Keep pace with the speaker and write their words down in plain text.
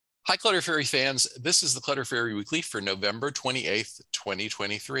Hi, Clutter Fairy fans. This is the Clutter Fairy Weekly for November 28th,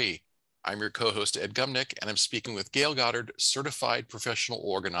 2023. I'm your co-host, Ed Gumnick, and I'm speaking with Gayle Goddard, certified professional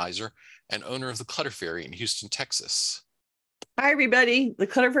organizer and owner of the Clutter Fairy in Houston, Texas. Hi, everybody. The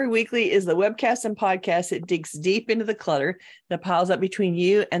Clutter Fairy Weekly is the webcast and podcast that digs deep into the clutter that piles up between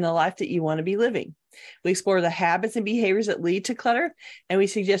you and the life that you want to be living. We explore the habits and behaviors that lead to clutter, and we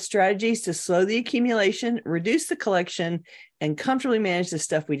suggest strategies to slow the accumulation, reduce the collection, and comfortably manage the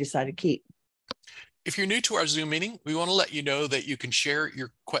stuff we decide to keep. If you're new to our Zoom meeting, we want to let you know that you can share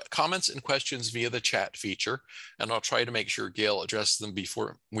your comments and questions via the chat feature, and I'll try to make sure Gayle addresses them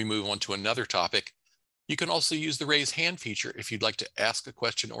before we move on to another topic. You can also use the raise hand feature if you'd like to ask a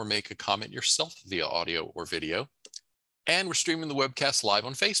question or make a comment yourself via audio or video. And we're streaming the webcast live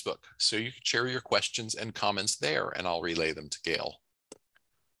on Facebook, so you can share your questions and comments there, and I'll relay them to Gayle.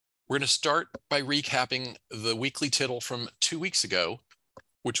 We're going to start by recapping the weekly tittle from 2 weeks ago,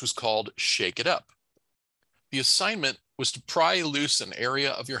 which was called Shake It Up. The assignment was to pry loose an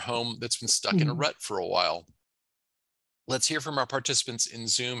area of your home that's been stuck in a rut for a while. Let's hear from our participants in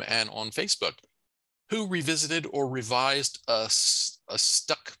Zoom and on Facebook who revisited or revised a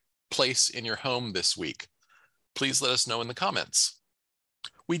stuck place in your home this week. Please let us know in the comments.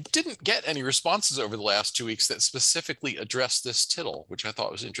 We didn't get any responses over the last 2 weeks that specifically addressed this tittle, which I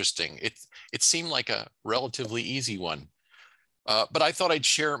thought was interesting. It seemed like a relatively easy one. But I thought I'd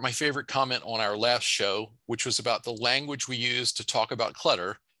share my favorite comment on our last show, which was about the language we use to talk about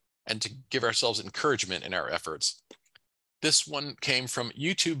clutter and to give ourselves encouragement in our efforts. This one came from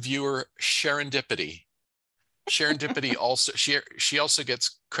YouTube viewer Serendipity. Serendipity also, she also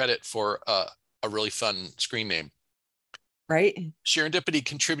gets credit for a really fun screen name. Right. Serendipity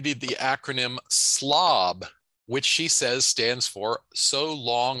contributed the acronym SLOB, which she says stands for So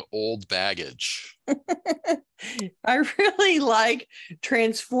Long Old Baggage. I really like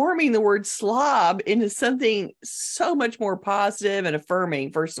transforming the word slob into something so much more positive and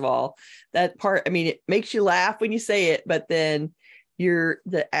affirming. First of all, that part, I mean, it makes you laugh when you say it, but then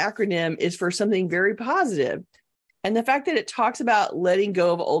the acronym is for something very positive. And the fact that it talks about letting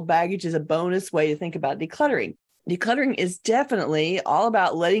go of old baggage is a bonus way to think about decluttering. Decluttering is definitely all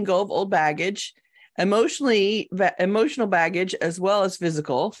about letting go of old baggage, emotional baggage, as well as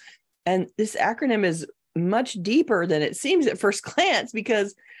physical. And this acronym is much deeper than it seems at first glance,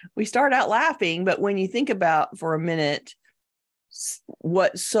 because we start out laughing, but when you think about for a minute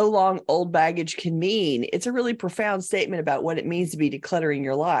what so long old baggage can mean, it's a really profound statement about what it means to be decluttering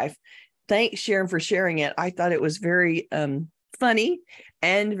your life. Thanks, Sharon, for sharing it. I thought it was very funny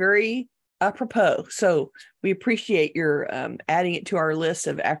and very apropos. So we appreciate your adding it to our list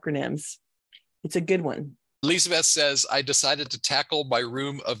of acronyms. It's a good one. Elizabeth says, I decided to tackle my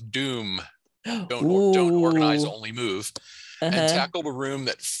room of doom. Don't organize, only move. And tackled a room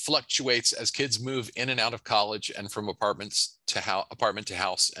that fluctuates as kids move in and out of college and from apartment to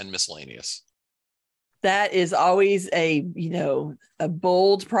house and miscellaneous. That is always a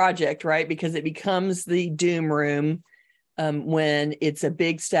bold project, right? Because it becomes the doom room when it's a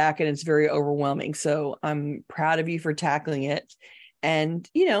big stack and it's very overwhelming. So I'm proud of you for tackling it. And,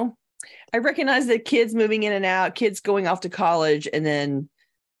 I recognize that kids moving in and out, kids going off to college and then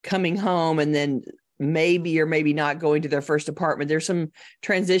coming home and then maybe or maybe not going to their first apartment. There's some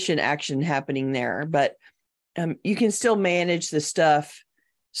transition action happening there, but you can still manage the stuff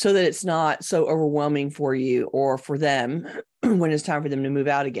so that it's not so overwhelming for you or for them when it's time for them to move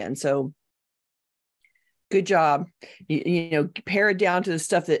out again. So good job. Pare it down to the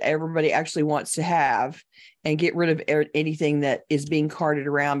stuff that everybody actually wants to have and get rid of anything that is being carted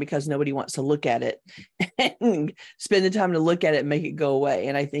around because nobody wants to look at it, and spend the time to look at it and make it go away.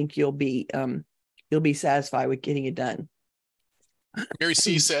 And I think you'll be satisfied with getting it done. Mary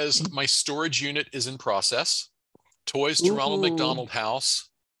C says, my storage unit is in process. Toys to Ronald McDonald House.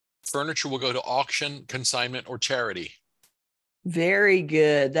 Furniture will go to auction, consignment, or charity. Very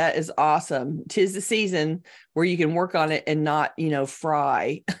good. That is awesome. 'Tis the season where you can work on it and not,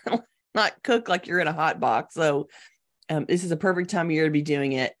 fry, not cook like you're in a hot box. So this is a perfect time of year to be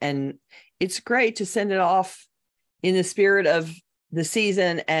doing it. And it's great to send it off in the spirit of the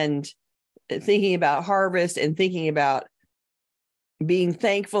season and thinking about harvest and thinking about being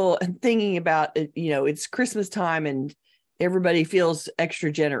thankful and thinking about, it's Christmas time and everybody feels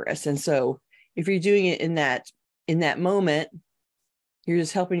extra generous. And so if you're doing it in that moment, you're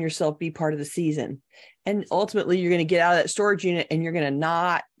just helping yourself be part of the season. And ultimately, you're going to get out of that storage unit and you're going to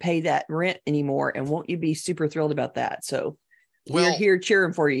not pay that rent anymore. And won't you be super thrilled about that? So we're here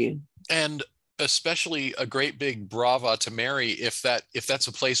cheering for you. And especially a great big brava to Mary if that's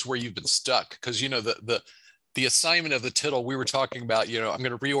a place where you've been stuck. Because, The assignment of the tittle we were talking about, I'm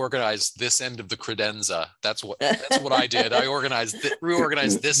going to reorganize this end of the credenza. That's what I did. I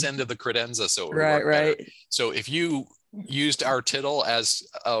reorganized this end of the credenza so it would work better. So if you used our tittle as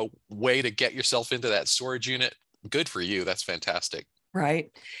a way to get yourself into that storage unit, good for you. That's fantastic. Right.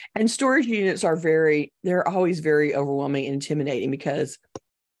 And storage units they're always very overwhelming and intimidating, because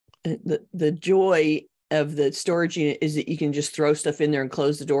the joy of the storage unit is that you can just throw stuff in there and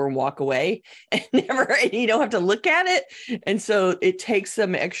close the door and walk away and you don't have to look at it. And so it takes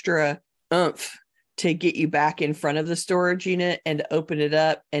some extra oomph to get you back in front of the storage unit and to open it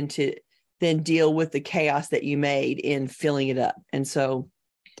up and to then deal with the chaos that you made in filling it up. And so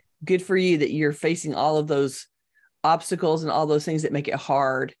good for you that you're facing all of those obstacles and all those things that make it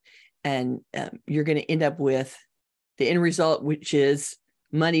hard. And you're going to end up with the end result, which is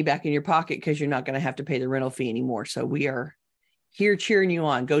money back in your pocket, because you're not going to have to pay the rental fee anymore. So we are here cheering you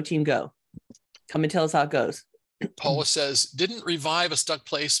on. Go team, go. Come and tell us how it goes. Paula says, didn't revive a stuck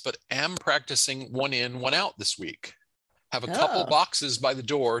place, but am practicing one in, one out this week. Have a couple boxes by the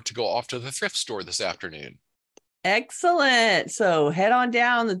door to go off to the thrift store this afternoon. Excellent. So head on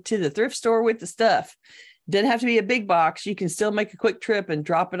down to the thrift store with the stuff. Doesn't have to be a big box. You can still make a quick trip and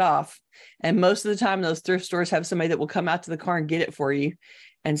drop it off. And most of the time, those thrift stores have somebody that will come out to the car and get it for you.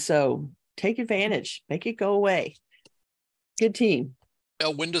 And so take advantage, make it go away. Good team.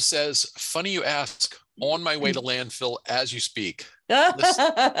 Winda says, funny you ask, on my way to landfill as you speak.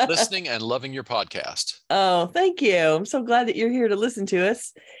 Listening and loving your podcast. Oh, thank you. I'm so glad that you're here to listen to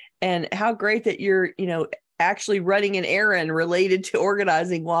us. And how great that you're, actually running an errand related to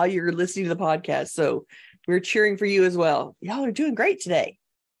organizing while you're listening to the podcast. So we're cheering for you as well. Y'all are doing great today.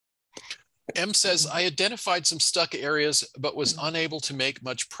 M says, I identified some stuck areas, but was unable to make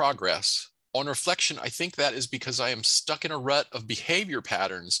much progress. On reflection, I think that is because I am stuck in a rut of behavior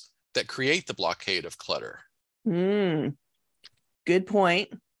patterns that create the blockade of clutter. Good point.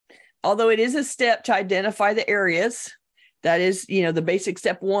 Although it is a step to identify the areas, that is, the basic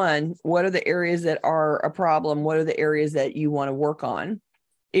step one. What are the areas that are a problem? What are the areas that you want to work on?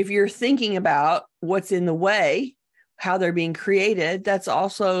 If you're thinking about what's in the way, how they're being created, that's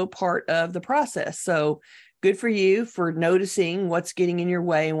also part of the process. So good for you for noticing what's getting in your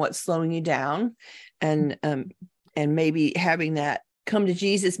way and what's slowing you down, and maybe having that come to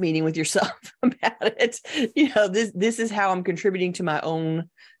Jesus meeting with yourself about it. This is how I'm contributing to my own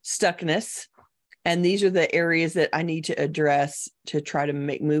stuckness. And these are the areas that I need to address to try to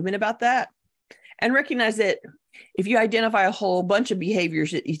make movement about that. And recognize that if you identify a whole bunch of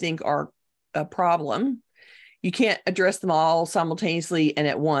behaviors that you think are a problem, you can't address them all simultaneously and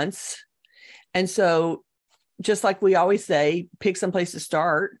at once. And so just like we always say, pick some place to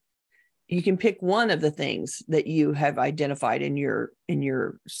start. You can pick one of the things that you have identified in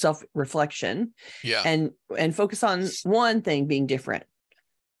your self-reflection, and focus on one thing being different.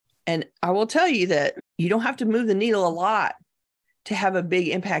 And I will tell you that you don't have to move the needle a lot to have a big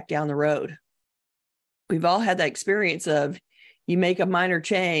impact down the road. We've all had that experience of you make a minor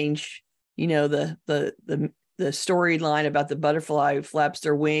change, the storyline about the butterfly flaps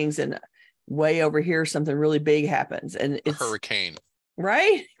their wings and way over here, something really big happens. And it's hurricane.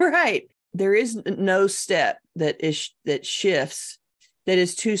 Right. There is no step that shifts that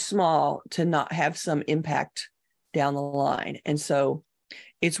is too small to not have some impact down the line. And so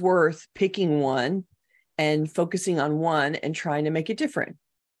it's worth picking one and focusing on one and trying to make it different.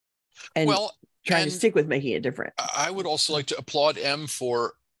 And trying to stick with making it different. I would also like to applaud M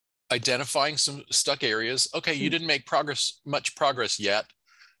for identifying some stuck areas. Okay, you didn't make much progress yet,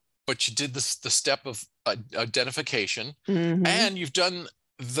 but you did the step of identification, and you've done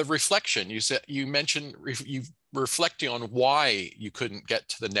the reflection. You mentioned you reflecting on why you couldn't get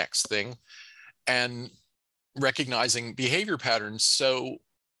to the next thing and recognizing behavior patterns. So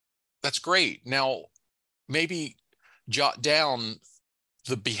that's great. Now, maybe jot down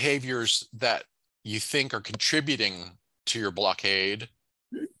the behaviors that you think are contributing to your blockade,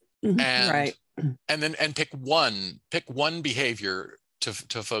 and then pick one behavior to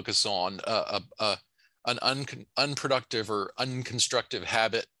focus on, an unproductive or unconstructive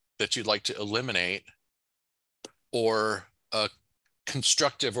habit that you'd like to eliminate, or a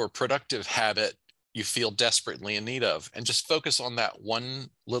constructive or productive habit you feel desperately in need of, and just focus on that one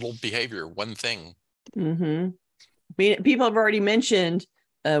little behavior, one thing. I mean, people have already mentioned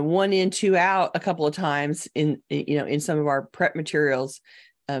 1 in, 2 out a couple of times in some of our prep materials.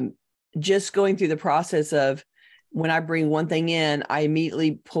 Just going through the process of when I bring one thing in, I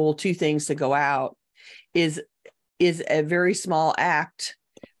immediately pull 2 things to go out is a very small act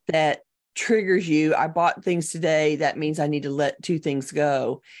that triggers you. I bought things today. That means I need to let 2 things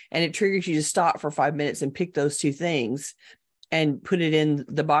go. And it triggers you to stop for 5 minutes and pick those 2 things and put it in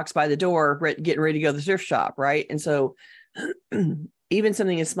the box by the door, getting ready to go to the thrift shop. Right. And so even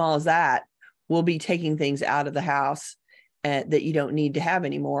something as small as that will be taking things out of the house that you don't need to have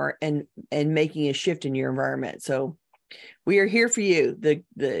anymore, and making a shift in your environment. So we are here for you.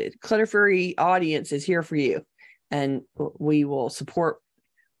 The Clutter Fairy audience is here for you, and we will support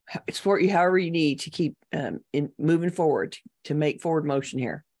you however you need to keep moving forward, to make forward motion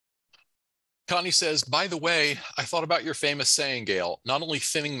here. Connie says, by the way, I thought about your famous saying, Gayle, not only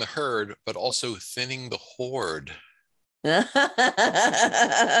thinning the herd, but also thinning the horde. That's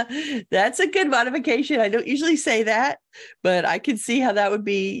a good modification. I don't usually say that, but I can see how that would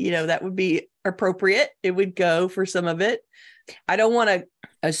be, that would be appropriate. It would go for some of it. I don't want to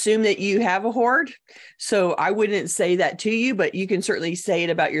assume that you have a hoard, so I wouldn't say that to you, but you can certainly say it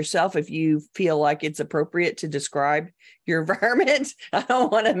about yourself if you feel like it's appropriate to describe your environment. I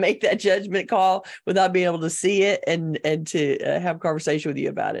don't want to make that judgment call without being able to see it and to have a conversation with you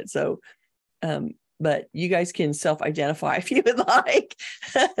about it. So, but you guys can self-identify if you would like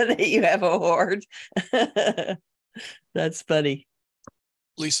that you have a hoard. That's funny.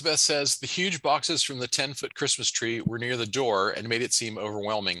 Lisa Beth says, the huge boxes from the 10-foot Christmas tree were near the door and made it seem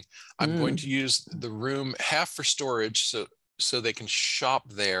overwhelming. I'm going to use the room half for storage so they can shop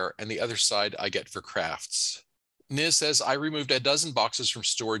there, and the other side I get for crafts. Niz says, I removed a dozen boxes from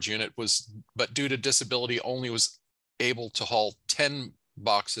storage unit, but due to disability only was able to haul 10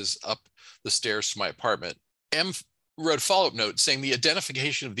 boxes up the stairs to my apartment. M wrote a follow-up note saying the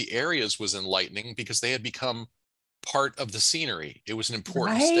identification of the areas was enlightening because they had become part of the scenery. It was an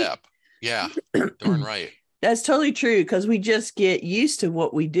important step. Yeah, darn right. That's totally true, because we just get used to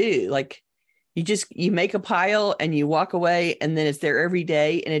what we do. Like you make a pile and you walk away, and then it's there every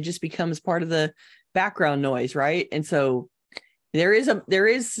day, and it just becomes part of the background noise, right? And so there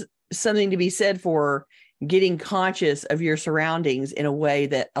is something to be said for getting conscious of your surroundings in a way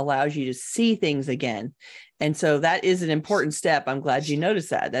that allows you to see things again. And so that is an important step. I'm glad you noticed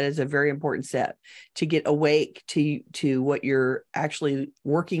that. That is a very important step, to get awake to what you're actually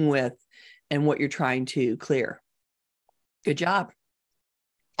working with and what you're trying to clear. Good job.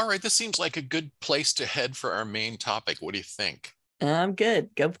 All right, this seems like a good place to head for our main topic. What do you think? I'm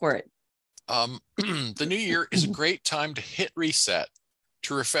good. Go for it. The new year is a great time to hit reset,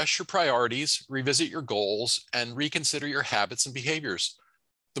 to refresh your priorities, revisit your goals, and reconsider your habits and behaviors.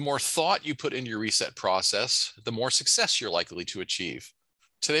 The more thought you put into your reset process, the more success you're likely to achieve.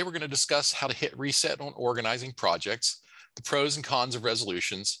 Today, we're going to discuss how to hit reset on organizing projects, the pros and cons of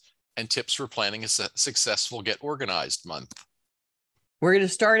resolutions, and tips for planning a successful Get Organized month. We're going to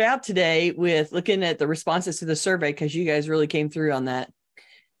start out today with looking at the responses to the survey, because you guys really came through on that.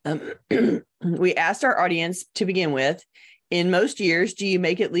 We asked our audience to begin with, in most years, do you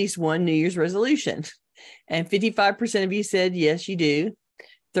make at least one New Year's resolution? And 55% of you said, yes, you do.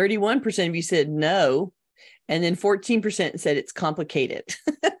 31% of you said no. And then 14% said it's complicated.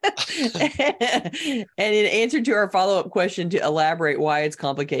 And in answer to our follow-up question to elaborate why it's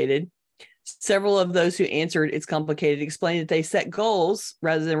complicated, several of those who answered it's complicated explained that they set goals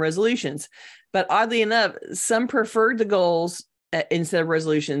rather than resolutions. But oddly enough, some preferred the goals instead of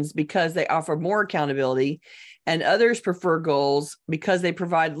resolutions because they offer more accountability, and others prefer goals because they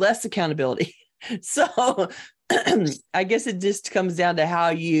provide less accountability. So I guess it just comes down to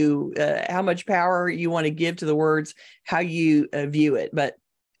how much power you want to give to the words, how you view it. But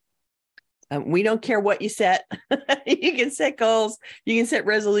we don't care what you set. You can set goals, you can set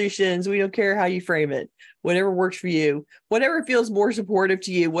resolutions. We don't care how you frame it. Whatever works for you, whatever feels more supportive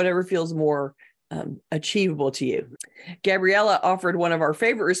to you, whatever feels more achievable to you. Gabriella offered one of our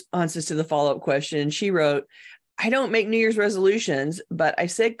favorite responses to the follow-up question. She wrote, I don't make New Year's resolutions, but I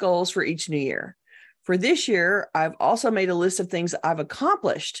set goals for each new year. For this year, I've also made a list of things I've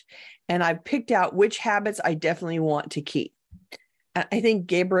accomplished, and I've picked out which habits I definitely want to keep. I think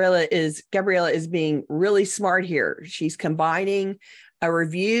Gabriella is being really smart here. She's combining a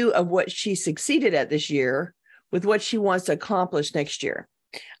review of what she succeeded at this year with what she wants to accomplish next year.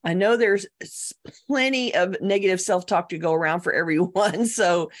 I know there's plenty of negative self-talk to go around for everyone.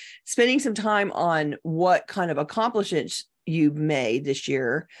 So spending some time on what kind of accomplishments you've made this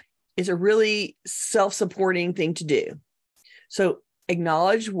year is a really self-supporting thing to do. So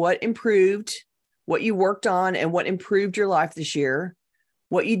acknowledge what improved, what you worked on, and what improved your life this year,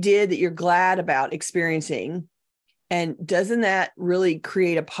 what you did that you're glad about experiencing. And doesn't that really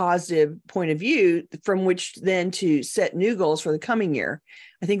create a positive point of view from which then to set new goals for the coming year?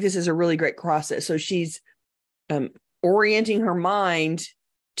 I think this is a really great process. So she's orienting her mind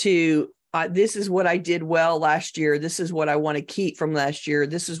to this is what I did well last year. This is what I want to keep from last year.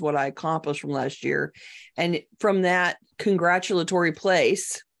 This is what I accomplished from last year. And from that congratulatory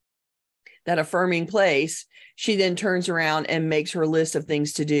place, that affirming place, she then turns around and makes her list of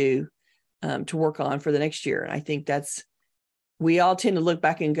things to do, to work on for the next year. And I think we all tend to look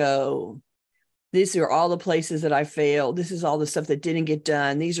back and go, these are all the places that I failed. This is all the stuff that didn't get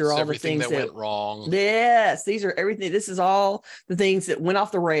done. These are all the things that went wrong. Yes, these are everything. This is all the things that went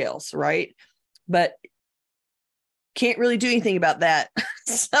off the rails, right? But can't really do anything about that.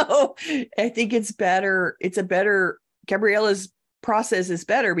 So I think it's better. Gabriella's process is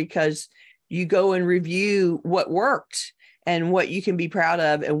better because you go and review what worked and what you can be proud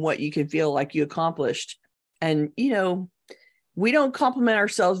of and what you can feel like you accomplished. And, we don't compliment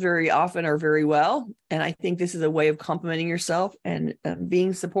ourselves very often or very well. And I think this is a way of complimenting yourself and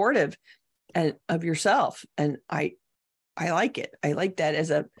being supportive of yourself. And I like it. I like that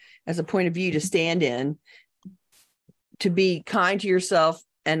as a point of view to stand in, to be kind to yourself,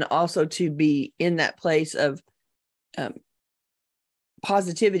 and also to be in that place of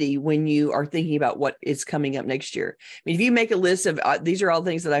positivity when you are thinking about what is coming up next year. I mean, if you make a list of these are all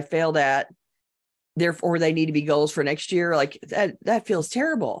things that I failed at, therefore they need to be goals for next year, like that feels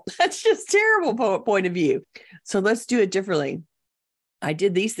terrible. That's just terrible point of view. So let's do it differently. I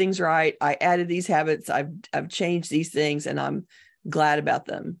did these things right. I added these habits. I've changed these things, and I'm glad about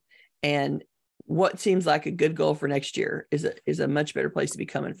them. And what seems like a good goal for next year is a much better place to be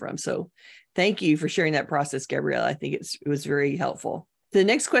coming from. So thank you for sharing that process, Gabriella. I think it was very helpful. The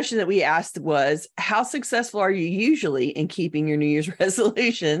next question that we asked was, how successful are you usually in keeping your New Year's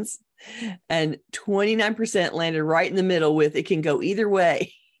resolutions? And 29% landed right in the middle with, it can go either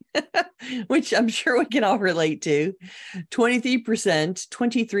way, which I'm sure we can all relate to.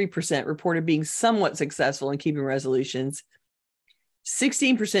 23% reported being somewhat successful in keeping resolutions.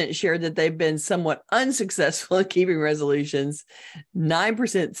 16% shared that they've been somewhat unsuccessful in keeping resolutions.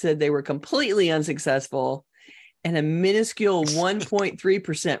 9% said they were completely unsuccessful. And a minuscule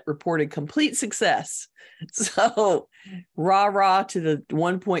 1.3% reported complete success. So rah to the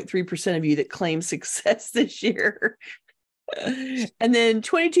 1.3% of you that claim success this year. And then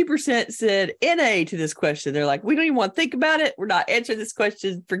 22% said NA to this question. They're like, we don't even want to think about it. We're not answering this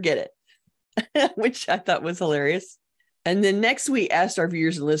question. Forget it, which I thought was hilarious. And then next we asked our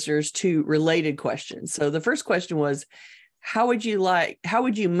viewers and listeners two related questions. So the first question was, how would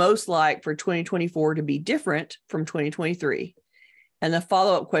you most like for 2024 to be different from 2023? And the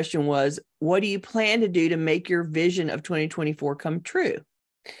follow-up question was, what do you plan to do to make your vision of 2024 come true?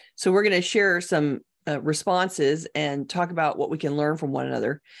 So we're going to share some responses and talk about what we can learn from one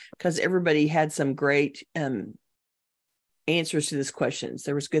another, because everybody had some great answers to these questions.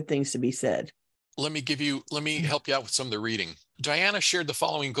 There was good things to be said. Let me help you out with some of the reading. Diana shared the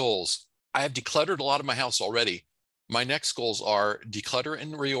following goals. I have decluttered a lot of my house already. My next goals are declutter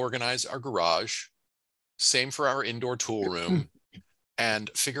and reorganize our garage, same for our indoor tool room, and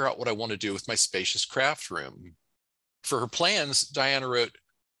figure out what I want to do with my spacious craft room. For her plans, Diana wrote,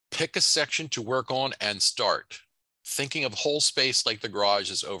 pick a section to work on and start. Thinking of whole space like the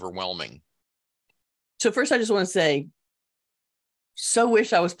garage is overwhelming. So first, I just want to say, so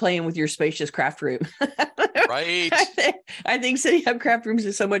wish I was playing with your spacious craft room. Right. I think setting up craft rooms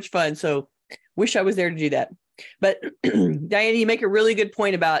is so much fun. So wish I was there to do that. But Diana, you make a really good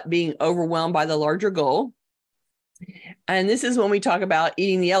point about being overwhelmed by the larger goal. And this is when we talk about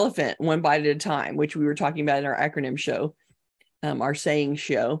eating the elephant one bite at a time, which we were talking about in our acronym show, our saying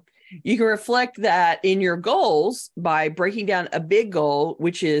show. You can reflect that in your goals by breaking down a big goal,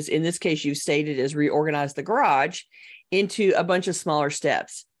 which is, in this case, you've stated as reorganize the garage, into a bunch of smaller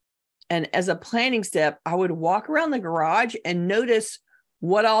steps. And as a planning step, I would walk around the garage and notice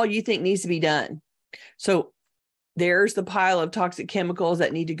what all you think needs to be done. So there's the pile of toxic chemicals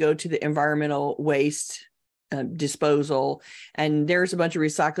that need to go to the environmental waste disposal. And there's a bunch of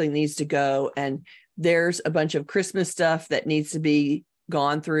recycling that needs to go. And there's a bunch of Christmas stuff that needs to be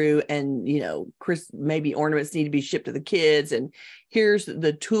gone through. And, maybe ornaments need to be shipped to the kids. And here's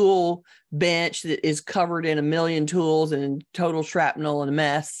the tool bench that is covered in a million tools and total shrapnel and a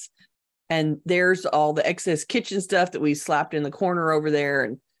mess. And there's all the excess kitchen stuff that we slapped in the corner over there.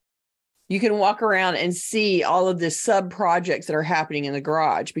 And you can walk around and see all of the sub projects that are happening in the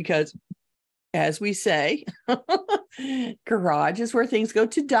garage, because as we say, garage is where things go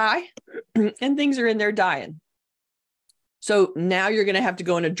to die, and things are in there dying. So now you're going to have to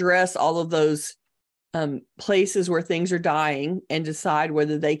go and address all of those places where things are dying and decide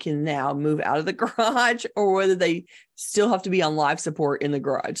whether they can now move out of the garage or whether they still have to be on life support in the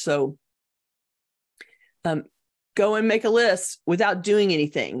garage. So go and make a list without doing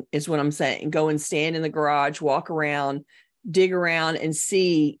anything is what I'm saying. Go and stand in the garage, walk around, dig around and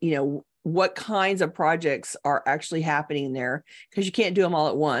see, what kinds of projects are actually happening in there, because you can't do them all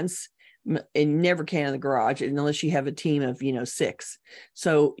at once and never can in the garage unless you have a team of, 6.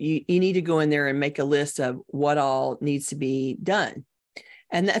 So you need to go in there and make a list of what all needs to be done.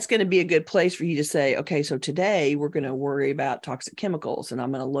 And that's going to be a good place for you to say, okay, so today we're going to worry about toxic chemicals, and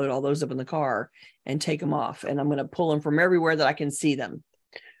I'm going to load all those up in the car and take them off. And I'm going to pull them from everywhere that I can see them,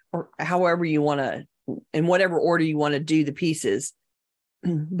 or however you want to, in whatever order you want to do the pieces.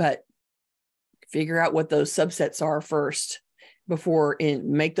 But figure out what those subsets are first before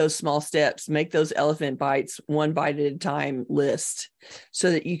make those small steps, make those elephant bites, one bite at a time list,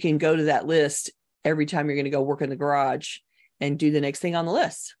 so that you can go to that list every time you're going to go work in the garage and do the next thing on the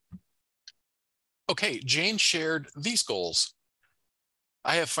list. Okay, Jane shared these goals.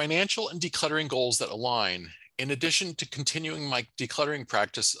 I have financial and decluttering goals that align. In addition to continuing my decluttering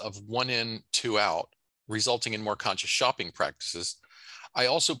practice of 1 in, 2 out, resulting in more conscious shopping practices, I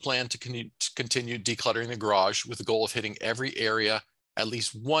also plan to continue decluttering the garage with the goal of hitting every area at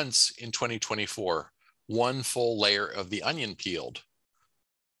least once in 2024, one full layer of the onion peeled.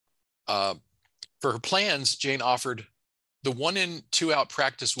 For her plans, Jane offered, the 1 in, 2 out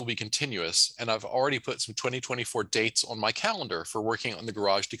practice will be continuous, and I've already put some 2024 dates on my calendar for working on the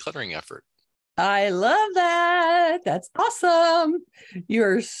garage decluttering effort. I love that. That's awesome.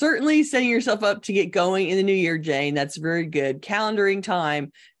 You're certainly setting yourself up to get going in the new year, Jane. That's very good. Calendaring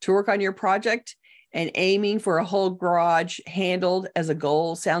time to work on your project and aiming for a whole garage handled as a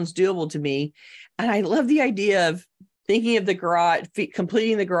goal sounds doable to me. And I love the idea of thinking of the garage,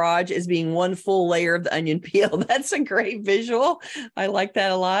 completing the garage as being one full layer of the onion peel. That's a great visual. I like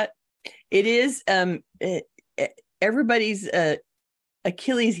that a lot. It is everybody's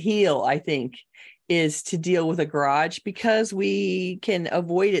Achilles heel, I think, is to deal with a garage, because we can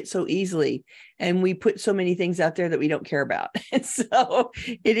avoid it so easily, and we put so many things out there that we don't care about. And so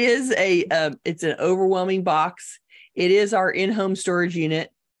it is it's an overwhelming box. It is our in-home storage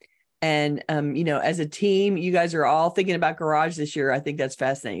unit. And, as a team, you guys are all thinking about garage this year. I think that's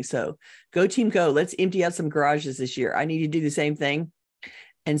fascinating. So go team, go. Let's empty out some garages this year. I need to do the same thing.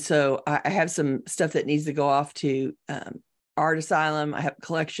 And so I have some stuff that needs to go off to Art Asylum. I have a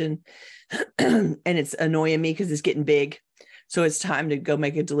collection and it's annoying me because it's getting big. So it's time to go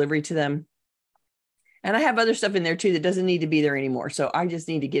make a delivery to them. And I have other stuff in there too that doesn't need to be there anymore. So I just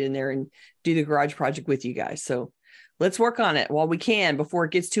need to get in there and do the garage project with you guys. So let's work on it while we can before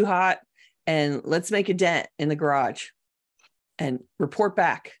it gets too hot, and let's make a dent in the garage and report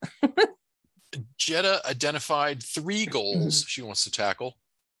back. Jetta identified 3 goals she wants to tackle: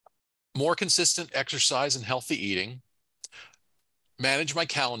 more consistent exercise and healthy eating, manage my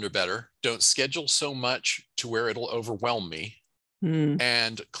calendar better, don't schedule so much to where it'll overwhelm me,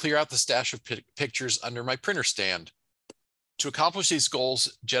 and clear out the stash of pictures under my printer stand. To accomplish these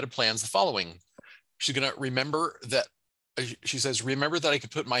goals, Jetta plans the following. She's going to remember that, she says, remember that I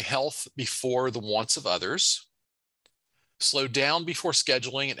could put my health before the wants of others, slow down before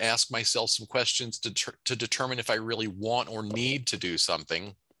scheduling and ask myself some questions to determine if I really want or need to do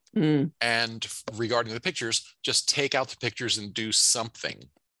something. And regarding the pictures, just take out the pictures and do something.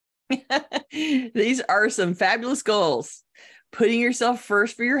 These are some fabulous goals. Putting yourself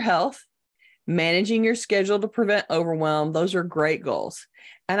first for your health, managing your schedule to prevent overwhelm. Those are great goals.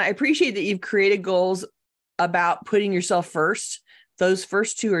 And I appreciate that you've created goals about putting yourself first. Those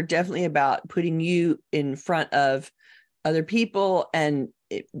first 2 are definitely about putting you in front of other people and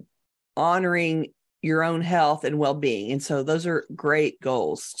honoring your own health and well-being. And so those are great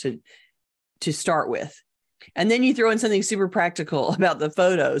goals to start with. And then you throw in something super practical about the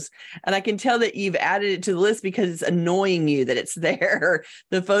photos. And I can tell that you've added it to the list because it's annoying you that it's there.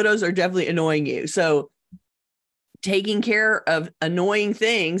 The photos are definitely annoying you. So taking care of annoying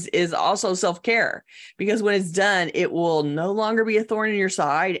things is also self-care, because when it's done, it will no longer be a thorn in your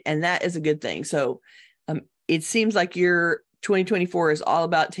side. And that is a good thing. So it seems like your 2024 is all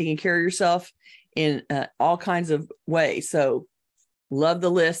about taking care of yourself in all kinds of ways. So love the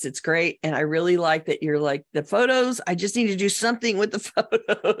list. It's great. And I really like that you're like, the photos, I just need to do something with the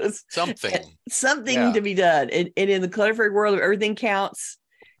photos. Something to be done. And in the Clutter Fairy world, everything counts.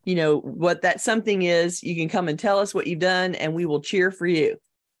 What that something is, you can come and tell us what you've done and we will cheer for you.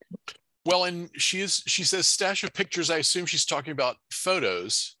 Well, and she says stash of pictures. I assume she's talking about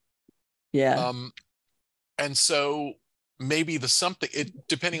photos. Yeah. And so maybe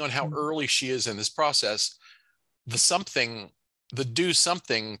depending on how early she is in this process, the do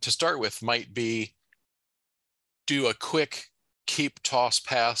something to start with might be do a quick keep, toss,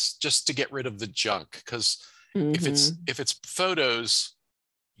 pass, just to get rid of the junk. Because Mm-hmm. If it's photos,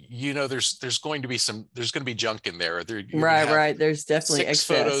 there's going to be junk in there. You're going to have Right. There's definitely six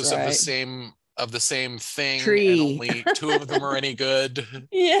excess, photos right? of the same thing, and Tree. only two of them are any good.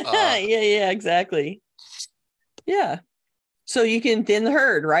 Yeah, exactly. Yeah. So you can thin the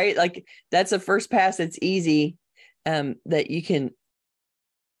herd, right? Like that's a first pass. It's easy, that you can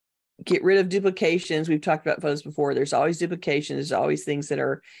get rid of duplications. We've talked about photos before. There's always duplications. There's always things that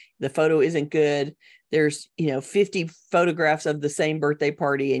are, the photo isn't good. There's, 50 photographs of the same birthday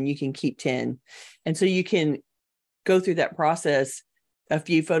party and you can keep 10. And so you can go through that process a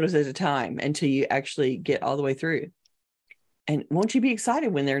few photos at a time until you actually get all the way through. And won't you be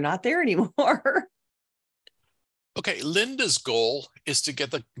excited when they're not there anymore? Okay, Linda's goal is to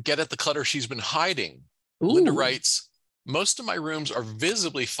get at the clutter she's been hiding. Ooh. Linda writes, most of my rooms are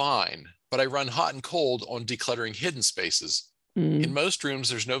visibly fine, but I run hot and cold on decluttering hidden spaces. In most rooms,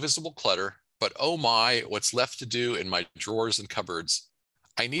 there's no visible clutter, but oh my, what's left to do in my drawers and cupboards.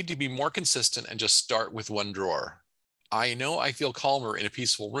 I need to be more consistent and just start with one drawer. I know I feel calmer in a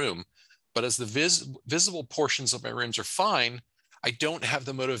peaceful room, but as the visible portions of my rooms are fine, I don't have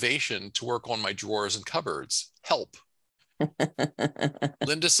the motivation to work on my drawers and cupboards. Help.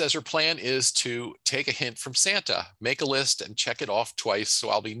 Linda says her plan is to take a hint from Santa, make a list and check it off twice so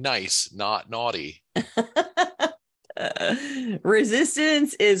I'll be nice, not naughty.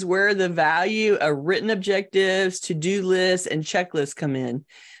 Resistance is where the value of written objectives, to-do lists, and checklists come in.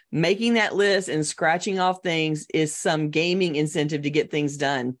 Making that list and scratching off things is some gaming incentive to get things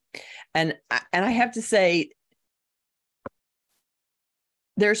done. And I have to say,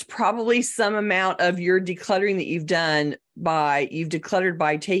 there's probably some amount of your decluttering that you've decluttered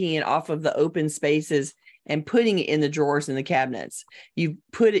by taking it off of the open spaces and putting it in the drawers and the cabinets. You've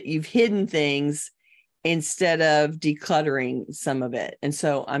hidden things instead of decluttering some of it. And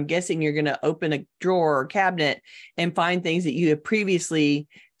so I'm guessing you're going to open a drawer or cabinet and find things that you have previously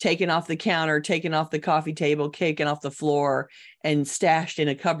taken off the counter, taken off the coffee table, taken off the floor, and stashed in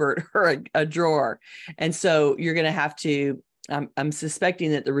a cupboard or a drawer. And so you're going to have to, I'm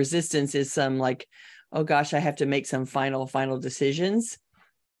suspecting that the resistance is some like, oh gosh, I have to make some final decisions.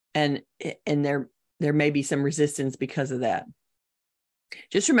 And there may be some resistance because of that.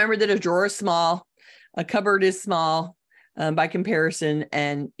 Just remember that a drawer is small, a cupboard is small by comparison,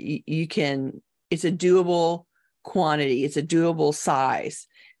 and it's a doable quantity. It's a doable size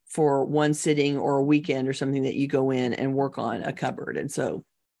for one sitting or a weekend or something that you go in and work on a cupboard. And so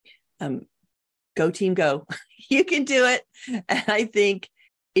go team, go. You can do it. And I think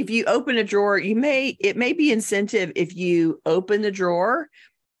if you open a drawer, it may be incentive if you open the drawer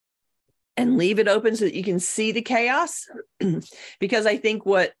and leave it open so that you can see the chaos. Because I think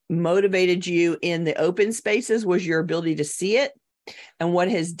what motivated you in the open spaces was your ability to see it. And what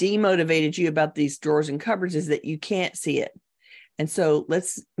has demotivated you about these drawers and cupboards is that you can't see it. And so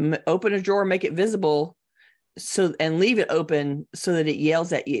let's open a drawer, make it visible, and leave it open so that it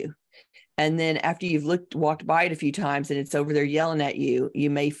yells at you. And then after you've walked by it a few times and it's over there yelling at you,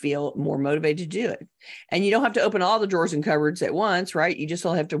 you may feel more motivated to do it. And you don't have to open all the drawers and cupboards at once, right? You just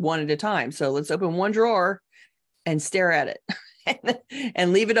all have to one at a time. So let's open one drawer and stare at it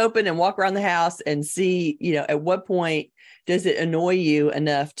and leave it open and walk around the house and see, at what point does it annoy you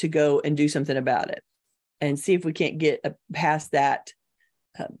enough to go and do something about it, and see if we can't get past that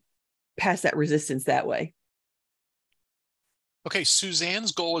resistance that way. Okay,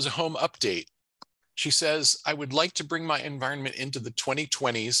 Suzanne's goal is a home update. She says, I would like to bring my environment into the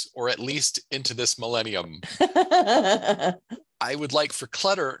 2020s, or at least into this millennium. I would like for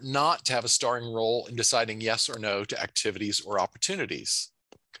clutter not to have a starring role in deciding yes or no to activities or opportunities.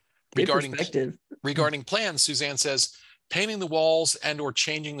 Regarding plans, Suzanne says, painting the walls and or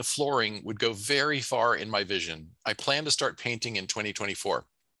changing the flooring would go very far in my vision. I plan to start painting in 2024.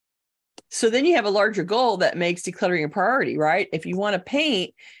 So then you have a larger goal that makes decluttering a priority, right? If you want to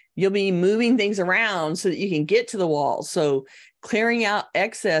paint, you'll be moving things around so that you can get to the walls. So clearing out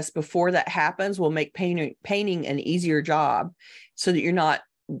excess before that happens will make painting an easier job, so that you're not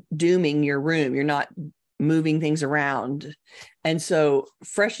dooming your room. You're not moving things around. And so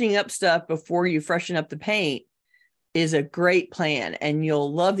freshening up stuff before you freshen up the paint is a great plan, and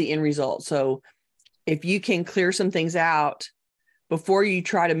you'll love the end result. So if you can clear some things out before you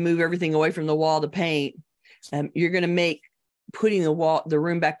try to move everything away from the wall to paint, you're going to make putting the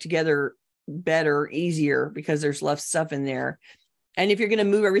room back together better, easier, because there's less stuff in there. And if you're going to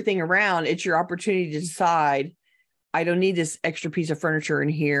move everything around, it's your opportunity to decide, I don't need this extra piece of furniture in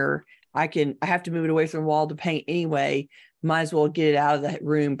here. I have to move it away from the wall to paint anyway. Might as well get it out of the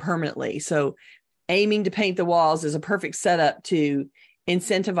room permanently. So aiming to paint the walls is a perfect setup to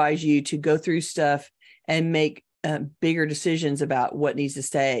incentivize you to go through stuff and make bigger decisions about what needs to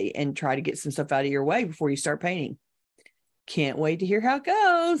stay and try to get some stuff out of your way before you start painting. Can't wait to hear how it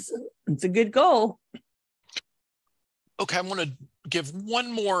goes. It's a good goal. Okay, I'm going to give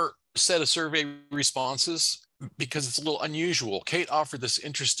one more set of survey responses because it's a little unusual. Kate offered this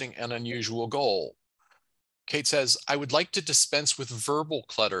interesting and unusual goal. Kate says, I would like to dispense with verbal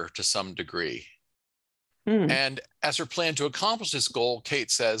clutter to some degree. And as her plan to accomplish this goal,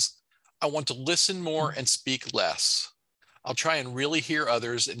 Kate says, I want to listen more and speak less. I'll try and really hear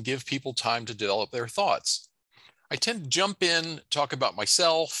others and give people time to develop their thoughts. I tend to jump in, talk about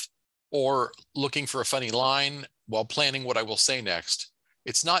myself, or looking for a funny line while planning what I will say next.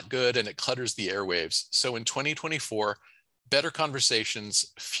 It's not good and it clutters the airwaves. So in 2024, better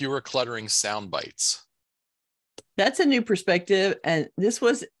conversations, fewer cluttering sound bites. That's a new perspective. And this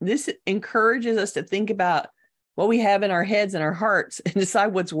encourages us to think about what we have in our heads and our hearts and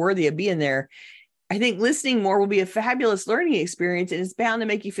decide what's worthy of being there. I think listening more will be a fabulous learning experience, and it's bound to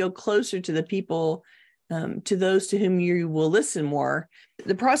make you feel closer to the people, to those to whom you will listen more.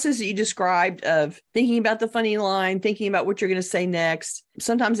 The process that you described of thinking about the funny line, thinking about what you're going to say next,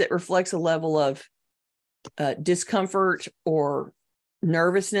 sometimes it reflects a level of discomfort or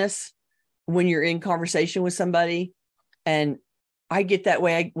nervousness when you're in conversation with somebody. And I get that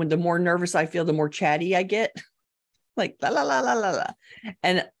way. When the more nervous I feel, the more chatty I get. Like la la la la la la.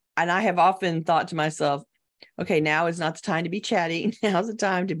 And I have often thought to myself, okay, now is not the time to be chatty. Now's the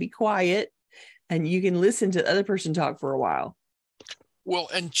time to be quiet. And you can listen to the other person talk for a while. Well,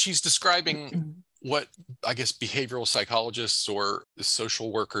 and she's describing what I guess behavioral psychologists or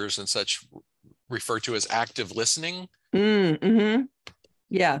social workers and such refer to as active listening. Mm-hmm.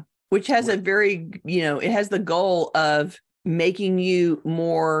 Yeah. Which has a very, it has the goal of making you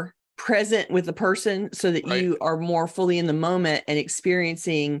more present with the person so that you are more fully in the moment and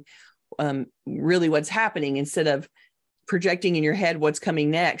experiencing really what's happening instead of projecting in your head what's coming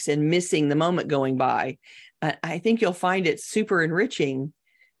next and missing the moment going by. I think you'll find it super enriching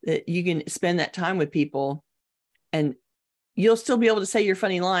that you can spend that time with people, and you'll still be able to say your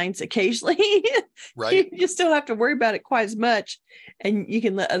funny lines occasionally. Right. You just don't have to worry about it quite as much, and you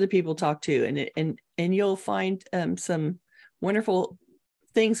can let other people talk too. And you'll find some wonderful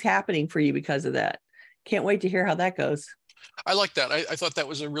things happening for you because of that. Can't wait to hear how that goes. I like that. I thought that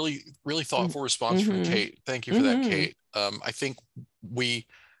was a really, really thoughtful response from Kate. Thank you for that, Kate. I think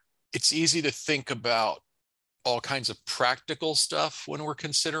it's easy to think about all kinds of practical stuff when we're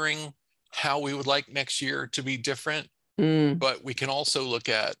considering how we would like next year to be different. But we can also look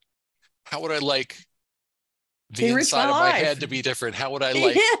at how would I like the inside of my head to be different? How would I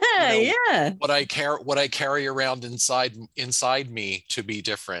like what I carry around inside me to be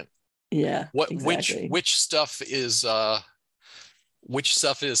different? Yeah. Exactly. Which stuff is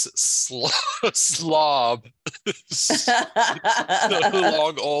slob,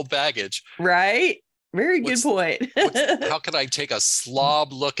 long old baggage. Right. Very good point. How can I take a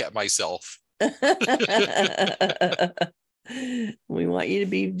slob look at myself? We want you to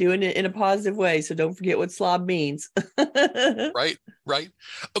be doing it in a positive way. So don't forget what slob means. Right.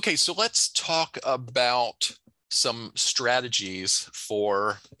 Okay. So let's talk about some strategies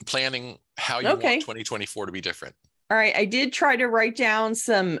for planning how you want 2024 to be different. All right. I did try to write down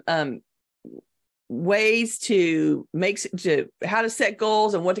some ways to how to set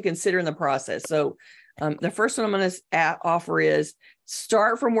goals and what to consider in the process. So the first one I'm going to offer is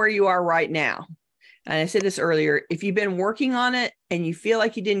start from where you are right now. And I said this earlier, if you've been working on it and you feel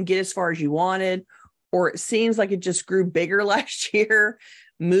like you didn't get as far as you wanted, or it seems like it just grew bigger last year,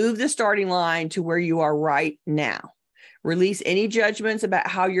 move the starting line to where you are right now. Release any judgments about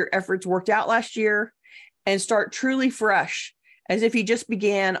how your efforts worked out last year and start truly fresh, as if you just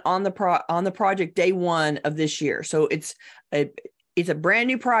began on the project day one of this year. So it's a brand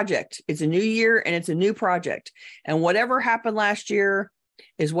new project. It's a new year and it's a new project. And whatever happened last year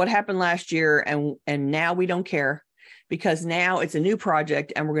is what happened last year. And now we don't care, because now it's a new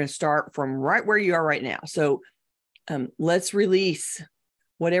project and we're going to start from right where you are right now. So let's release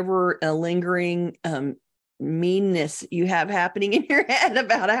whatever lingering meanness you have happening in your head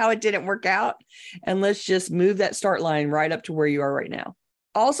about how it didn't work out. And let's just move that start line right up to where you are right now.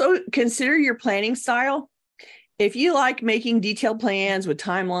 Also, consider your planning style. If you like making detailed plans with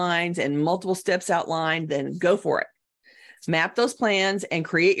timelines and multiple steps outlined, then go for it. Map those plans and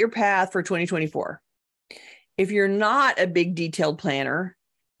create your path for 2024. If you're not a big detailed planner,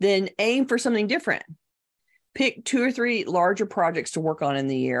 then aim for something different. Pick 2 or 3 larger projects to work on in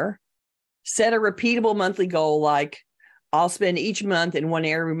the year. Set a repeatable monthly goal, like I'll spend each month in one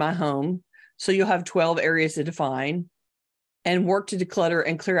area of my home, so you'll have 12 areas to define, and work to declutter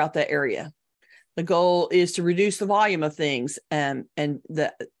and clear out that area. the goal is to reduce the volume of things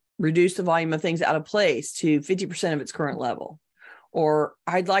reduce the volume of things out of place to 50% of its current level. Or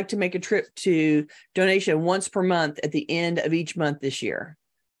I'd like to make a trip to donation once per month at the end of each month this year.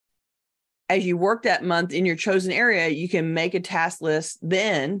 As you work that month in your chosen area, you can make a task list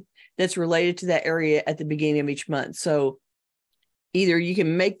then that's related to that area at the beginning of each month. So either you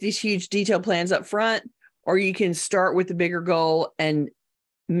can make these huge detailed plans up front, or you can start with the bigger goal and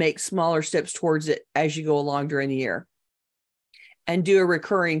make smaller steps towards it as you go along during the year. And do a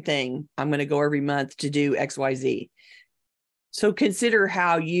recurring thing. I'm going to go every month to do XYZ. So consider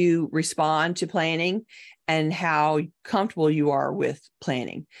how you respond to planning and how comfortable you are with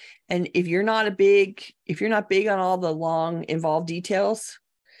planning. And if you're not big on all the long involved details,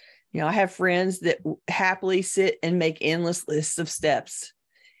 I have friends that happily sit and make endless lists of steps,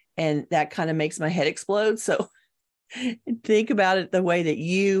 and that kind of makes my head explode. So think about it the way that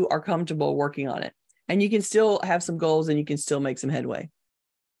you are comfortable working on it, and you can still have some goals and you can still make some headway.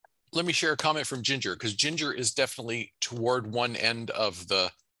 Let me share a comment from Ginger, because Ginger is definitely toward one end of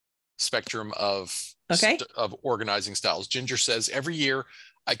the spectrum of organizing styles. Ginger says, every year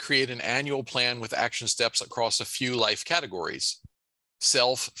I create an annual plan with action steps across a few life categories: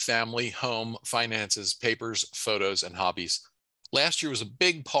 self, family, home, finances, papers, photos, and hobbies. Last year was a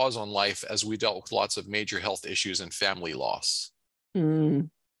big pause on life as we dealt with lots of major health issues and family loss. And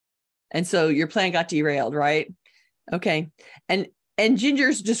so your plan got derailed, right? Okay. And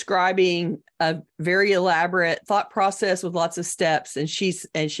Ginger's describing a very elaborate thought process with lots of steps. And she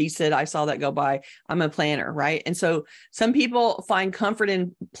said, I saw that go by. I'm a planner, right? And so some people find comfort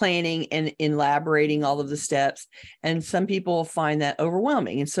in planning and elaborating all of the steps, and some people find that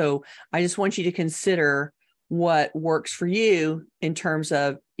overwhelming. And so I just want you to consider what works for you in terms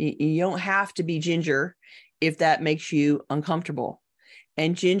of, you don't have to be Ginger if that makes you uncomfortable.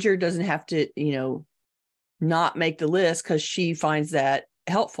 And Ginger doesn't have to, not make the list because she finds that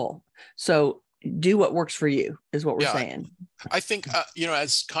helpful. So do what works for you is what we're saying. I think,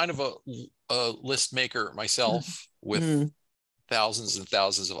 as kind of a list maker myself with thousands and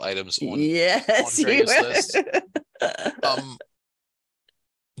thousands of items on various lists,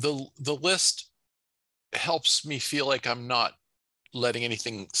 the list helps me feel like I'm not letting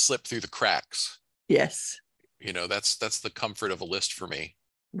anything slip through the cracks. Yes. That's the comfort of a list for me.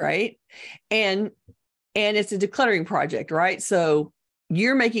 Right. And it's a decluttering project, right? So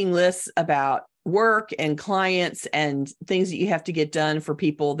you're making lists about work and clients and things that you have to get done for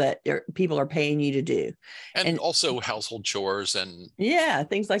people that people are paying you to do. And also household chores and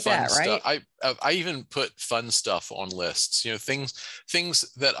things like that, right? I even put fun stuff on lists,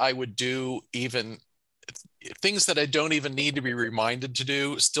 things that I would do, even things that I don't even need to be reminded to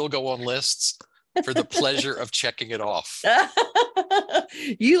do, still go on lists for the pleasure of checking it off.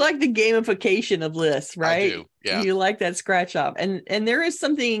 You like the gamification of lists, right? I do. Yeah. You like that scratch off. And there is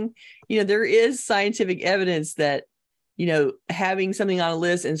something, there is scientific evidence that, having something on a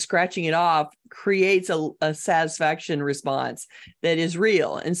list and scratching it off creates a satisfaction response that is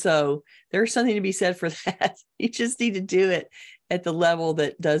real. And so there's something to be said for that. You just need to do it at the level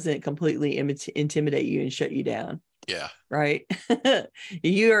that doesn't completely intimidate you and shut you down. Yeah. Right.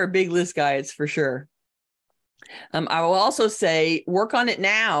 You are a big list guy, it's for sure. I will also say, work on it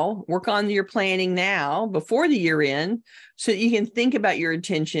now, work on your planning now before the year end, so that you can think about your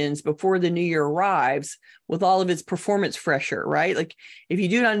intentions before the new year arrives with all of its performance fresher, right? Like if you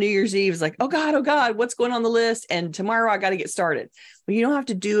do it on New Year's Eve, it's like, oh God, what's going on the list? And tomorrow I got to get started. Well, you don't have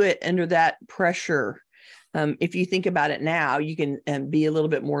to do it under that pressure. If you think about it now, you can be a little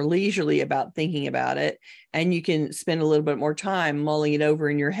bit more leisurely about thinking about it, and you can spend a little bit more time mulling it over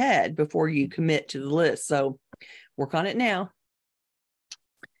in your head before you commit to the list. So work on it now.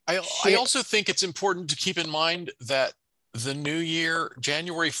 I also think it's important to keep in mind that the new year,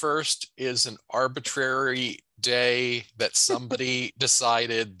 January 1st, is an arbitrary day that somebody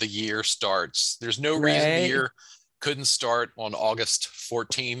decided the year starts. There's no reason the year couldn't start on August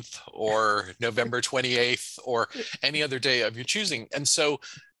 14th or November 28th or any other day of your choosing. And so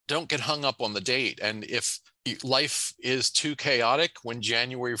don't get hung up on the date. And if life is too chaotic when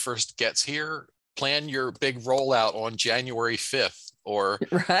January 1st gets here, plan your big rollout on January 5th or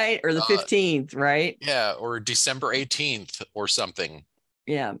the 15th, right? Yeah, or December 18th or something.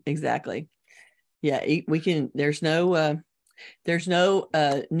 Yeah, exactly. Yeah, we can. There's no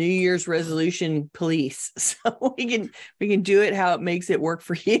New Year's resolution police, so we can do it how it makes it work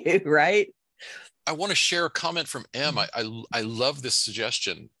for you, right? I want to share a comment from M. I love this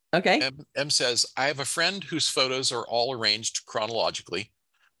suggestion. Okay. M says, I have a friend whose photos are all arranged chronologically.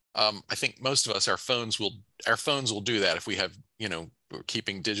 I think most of us, our phones will do that if we have, we're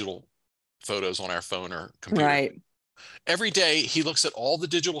keeping digital photos on our phone or computer. Right. Every day, he looks at all the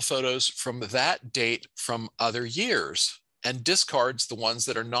digital photos from that date from other years and discards the ones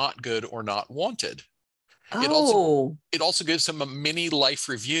that are not good or not wanted. Oh, It also gives him a mini life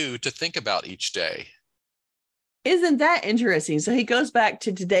review to think about each day. isn't that interesting? So he goes back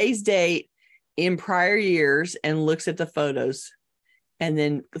to today's date in prior years and looks at the photos and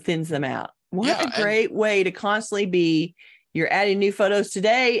then thins them out. What a great way to constantly be, you're adding new photos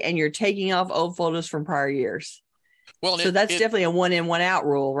today and you're taking off old photos from prior years. Well, so that's definitely a 1 in, 1 out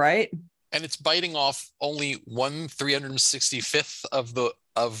rule, right? And it's biting off only 1/365th of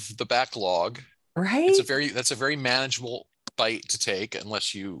the backlog. Right. That's a very manageable bite to take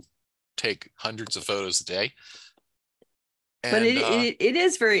unless you take hundreds of photos a day. And, but it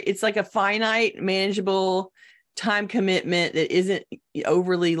is it's like a finite, manageable time commitment that isn't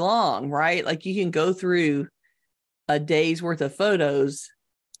overly long, right? Like you can go through a day's worth of photos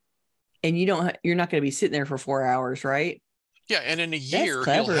and you're not going to be sitting there for 4 hours, right? Yeah, and in a year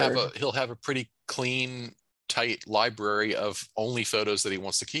he'll have a pretty clean, tight library of only photos that he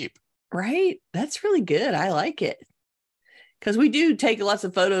wants to keep. Right? That's really good. I like it. Because we do take lots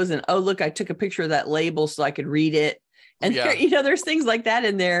of photos and, oh, look, I took a picture of that label so I could read it. And there's things like that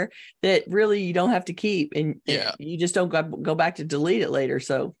in there that really you don't have to keep, and you just don't go back to delete it later.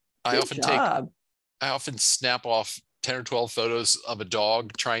 So I often snap off 10 or 12 photos of a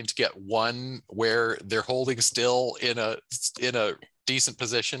dog trying to get one where they're holding still in a decent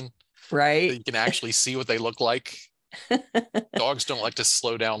position. Right. So you can actually see what they look like. Dogs don't like to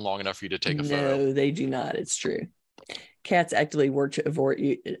slow down long enough for you to take a photo. No, they do not. It's true. Cats actively work to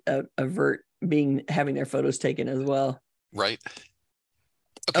avert having their photos taken as well. Right.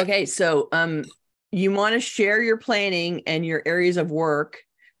 Okay. So you want to share your planning and your areas of work,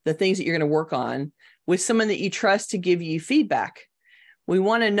 the things that you're going to work on, with someone that you trust to give you feedback. We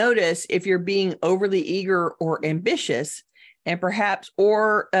want to notice if you're being overly eager or ambitious, and perhaps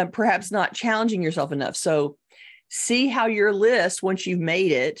not challenging yourself enough. So see how your list, once you've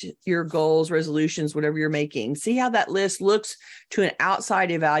made it, your goals, resolutions, whatever you're making, see how that list looks to an outside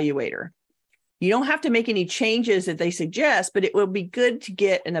evaluator. You don't have to make any changes that they suggest, but it will be good to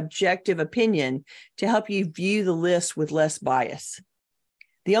get an objective opinion to help you view the list with less bias.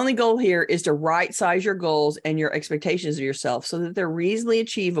 The only goal here is to right size your goals and your expectations of yourself so that they're reasonably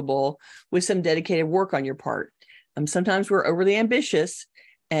achievable with some dedicated work on your part. Sometimes we're overly ambitious,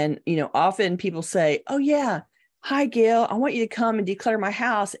 and often people say, "Oh yeah, hi Gayle, I want you to come and declutter my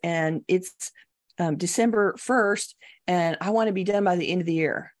house, and it's December 1st, and I want to be done by the end of the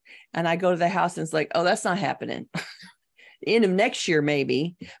year." And I go to the house and it's like, "Oh, that's not happening." The end of next year,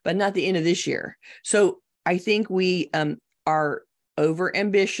 maybe, but not the end of this year. So I think we are over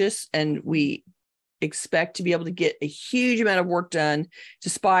ambitious, and we expect to be able to get a huge amount of work done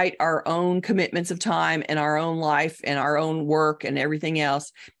despite our own commitments of time and our own life and our own work and everything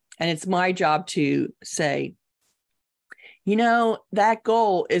else. And it's my job to say, that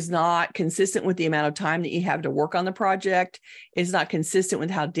goal is not consistent with the amount of time that you have to work on the project. It's not consistent with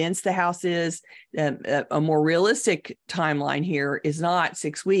how dense the house is. A more realistic timeline here is not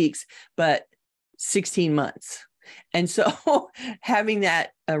 6 weeks, but 16 months. And so having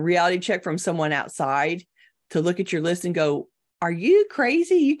that reality check from someone outside to look at your list and go, "Are you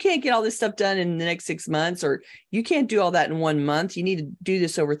crazy? You can't get all this stuff done in the next 6 months, or you can't do all that in 1 month. You need to do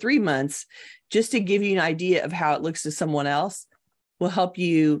this over 3 months," just to give you an idea of how it looks to someone else, will help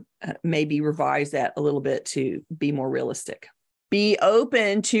you maybe revise that a little bit to be more realistic. Be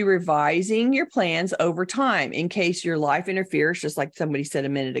open to revising your plans over time in case your life interferes, just like somebody said a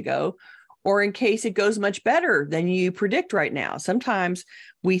minute ago, or in case it goes much better than you predict right now. Sometimes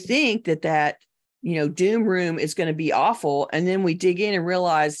we think that doom room is going to be awful, and then we dig in and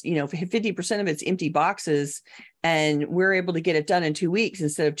realize 50% of it's empty boxes, and we're able to get it done in 2 weeks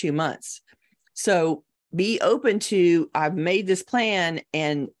instead of 2 months. So be open to, I've made this plan,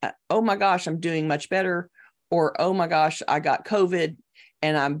 and oh my gosh, I'm doing much better, or oh my gosh, I got COVID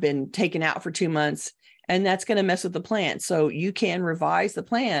and I've been taken out for 2 months, and that's going to mess with the plan. So you can revise the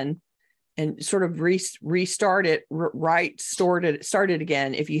plan and sort of restart it, start it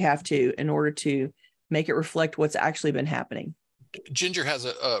again if you have to, in order to make it reflect what's actually been happening. Ginger has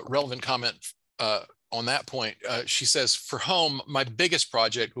a relevant comment on that point. She says, "For home, my biggest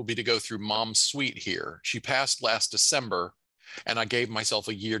project will be to go through Mom's suite here. She passed last December, and I gave myself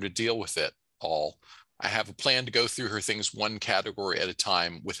a year to deal with it all. I have a plan to go through her things one category at a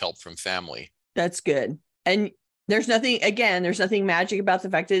time with help from family." That's good. And there's nothing magic about the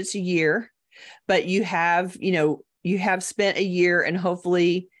fact that it's a year, but you have spent a year and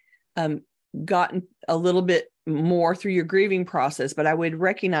hopefully gotten a little bit more through your grieving process. But I would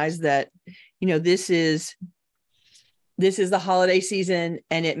recognize that this is the holiday season,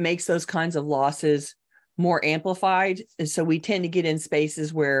 and it makes those kinds of losses more amplified. And so we tend to get in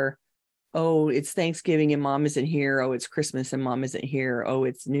spaces where, oh, it's Thanksgiving and mom isn't here. Oh, it's Christmas and mom isn't here. Oh,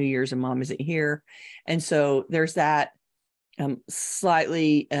 it's New Year's and mom isn't here. And so there's that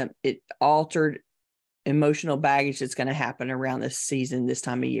slightly it altered emotional baggage that's going to happen around this season, this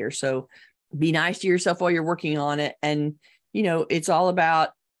time of year. So be nice to yourself while you're working on it. And, it's all about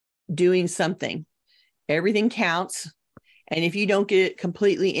doing something. Everything counts. And if you don't get it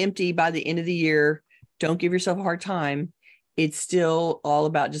completely empty by the end of the year, don't give yourself a hard time. It's still all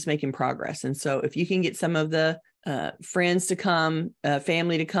about just making progress. And so if you can get some of the friends to come,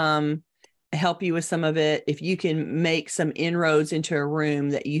 family to come, help you with some of it, if you can make some inroads into a room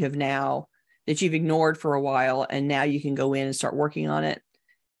that you've ignored for a while, and now you can go in and start working on it,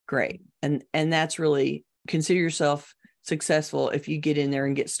 great. And that's really, consider yourself successful if you get in there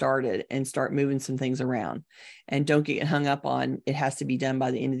and get started and start moving some things around, and don't get hung up on it has to be done by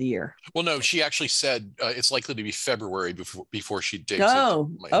the end of the year. Well, no, she actually said it's likely to be February before she digs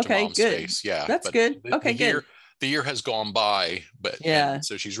into mom's good. space. Yeah, that's good. Good. The year has gone by, but yeah,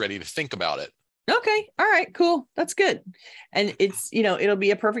 so she's ready to think about it. Okay. All right, cool. That's good. And it's, it'll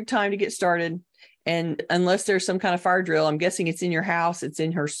be a perfect time to get started. And unless there's some kind of fire drill, I'm guessing it's in your house. It's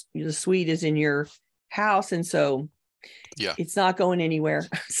in the suite is in your house. And so yeah, it's not going anywhere.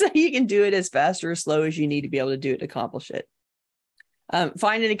 So you can do it as fast or as slow as you need to be able to do it to accomplish it.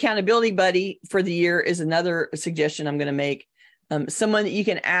 Find an accountability buddy for the year is another suggestion I'm going to make. Someone that you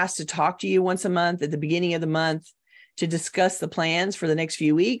can ask to talk to you once a month at the beginning of the month to discuss the plans for the next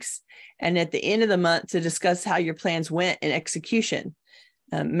few weeks. And at the end of the month to discuss how your plans went in execution.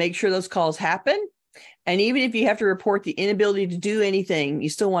 Make sure those calls happen. And even if you have to report the inability to do anything, you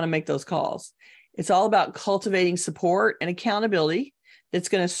still want to make those calls. It's all about cultivating support and accountability that's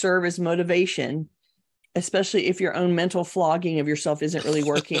going to serve as motivation, especially if your own mental flogging of yourself isn't really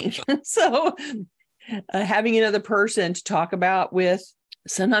working. So having another person to talk about with,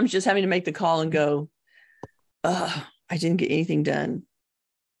 sometimes just having to make the call and go, I didn't get anything done,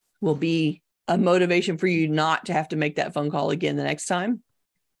 will be a motivation for you not to have to make that phone call again the next time.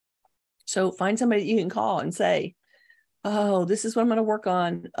 So find somebody that you can call and say, oh, this is what I'm going to work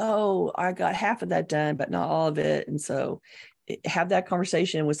on. Oh, I got half of that done, but not all of it. And so have that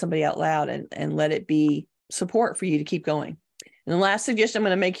conversation with somebody out loud and let it be support for you to keep going. And the last suggestion I'm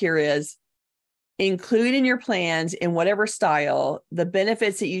going to make here is include in your plans, in whatever style, the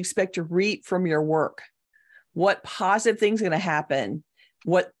benefits that you expect to reap from your work. What positive things are going to happen?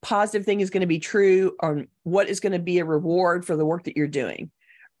 What positive thing is going to be true, or what is going to be a reward for the work that you're doing?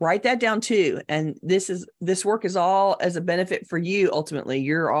 Write that down too. And this work is all as a benefit for you. Ultimately,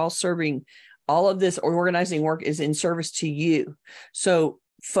 you're all serving, all of this organizing work is in service to you. So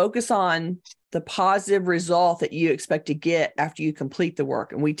focus on the positive result that you expect to get after you complete the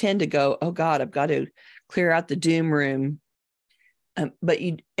work. And we tend to go, oh God, I've got to clear out the doom room. But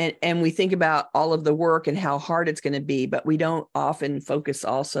we think about all of the work and how hard it's going to be, but we don't often focus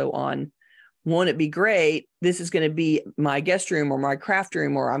also on, won't it be great? This is going to be my guest room or my craft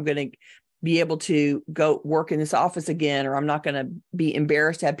room, or I'm going to be able to go work in this office again, or I'm not going to be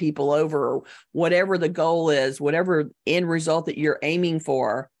embarrassed to have people over, or whatever the goal is, whatever end result that you're aiming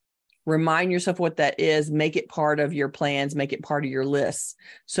for. Remind yourself what that is, make it part of your plans, make it part of your lists,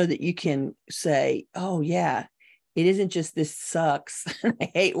 so that you can say, oh yeah, it isn't just this sucks.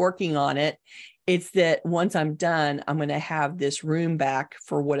 I hate working on it. It's that once I'm done, I'm going to have this room back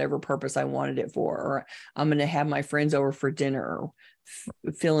for whatever purpose I wanted it for, or I'm going to have my friends over for dinner, or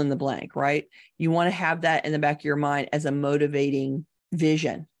fill in the blank, right? You want to have that in the back of your mind as a motivating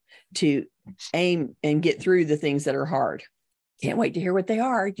vision to aim and get through the things that are hard. Can't wait to hear what they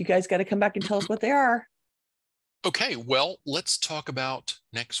are. You guys got to come back and tell us what they are. Okay, well, let's talk about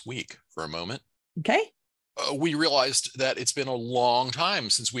next week for a moment. Okay. We realized that it's been a long time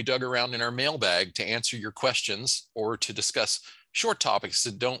since we dug around in our mailbag to answer your questions or to discuss short topics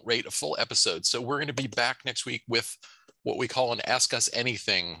that don't rate a full episode. So we're going to be back next week with what we call an Ask Us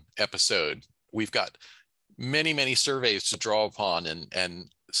Anything episode. We've got many, many surveys to draw upon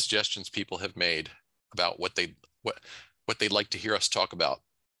and suggestions people have made about what they'd like to hear us talk about.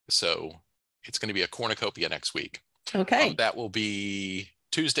 So it's going to be a cornucopia next week. Okay. That will be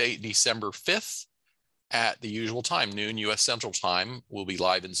Tuesday, December 5th. At the usual time, noon U.S. Central Time. We'll be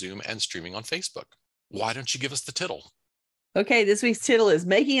live in Zoom and streaming on Facebook. Why don't you give us the tittle? Okay, this week's tittle is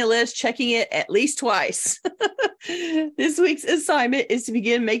making a list, checking it at least twice. This week's assignment is to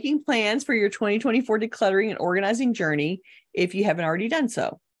begin making plans for your 2024 decluttering and organizing journey if you haven't already done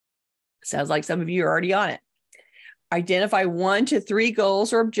so. Sounds like some of you are already on it. Identify 1 to 3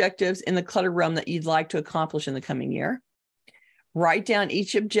 goals or objectives in the clutter realm that you'd like to accomplish in the coming year. Write down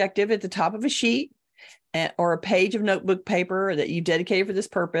each objective at the top of a sheet or a page of notebook paper that you've dedicated for this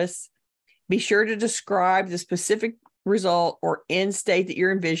purpose. Be sure to describe the specific result or end state that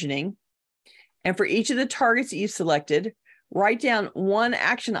you're envisioning. And for each of the targets that you've selected, write down 1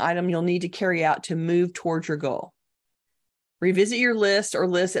 action item you'll need to carry out to move towards your goal. Revisit your list or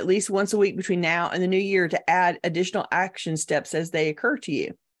lists at least once a week between now and the new year to add additional action steps as they occur to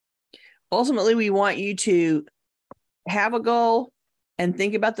you. Ultimately, we want you to have a goal and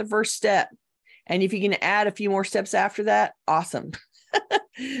think about the first step. And if you can add a few more steps after that, awesome.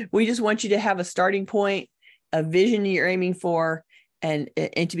 We just want you to have a starting point, a vision you're aiming for, and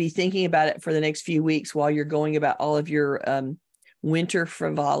to be thinking about it for the next few weeks while you're going about all of your winter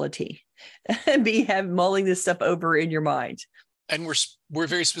frivolity. Mulling this stuff over in your mind. And we're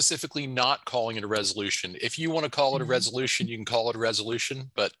very specifically not calling it a resolution. If you want to call it a resolution, you can call it a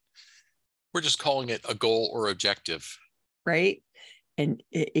resolution, but we're just calling it a goal or objective. Right. And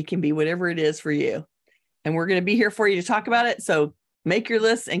it can be whatever it is for you. And we're going to be here for you to talk about it. So make your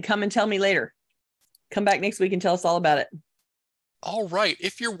list and come and tell me later. Come back next week and tell us all about it. All right.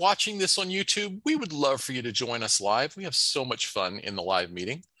 If you're watching this on YouTube, we would love for you to join us live. We have so much fun in the live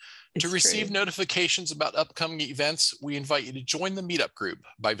meeting. To receive notifications about upcoming events, we invite you to join the meetup group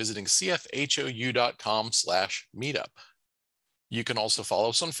by visiting cfhou.com/meetup. You can also follow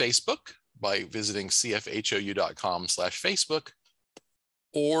us on Facebook by visiting cfhou.com/Facebook,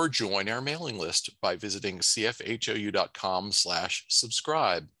 or join our mailing list by visiting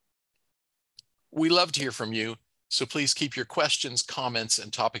cfhou.com/subscribe. We love to hear from you, so please keep your questions, comments,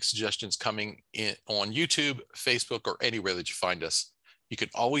 and topic suggestions coming in on YouTube, Facebook, or anywhere that you find us. You can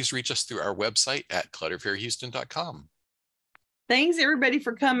always reach us through our website at clutterfairyhouston.com. Thanks, everybody,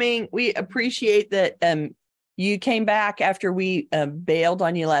 for coming. We appreciate that you came back after we bailed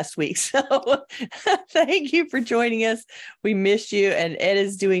on you last week. So thank you for joining us. We missed you, and Ed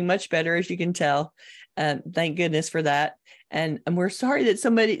is doing much better, as you can tell. Thank goodness for that. And we're sorry that so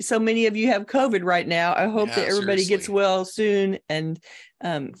many of you have COVID right now. I hope that everybody gets well soon, and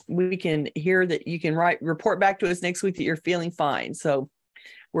we can hear that you can report back to us next week that you're feeling fine. So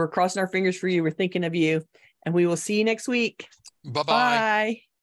we're crossing our fingers for you. We're thinking of you, and we will see you next week. Bye-bye. Bye.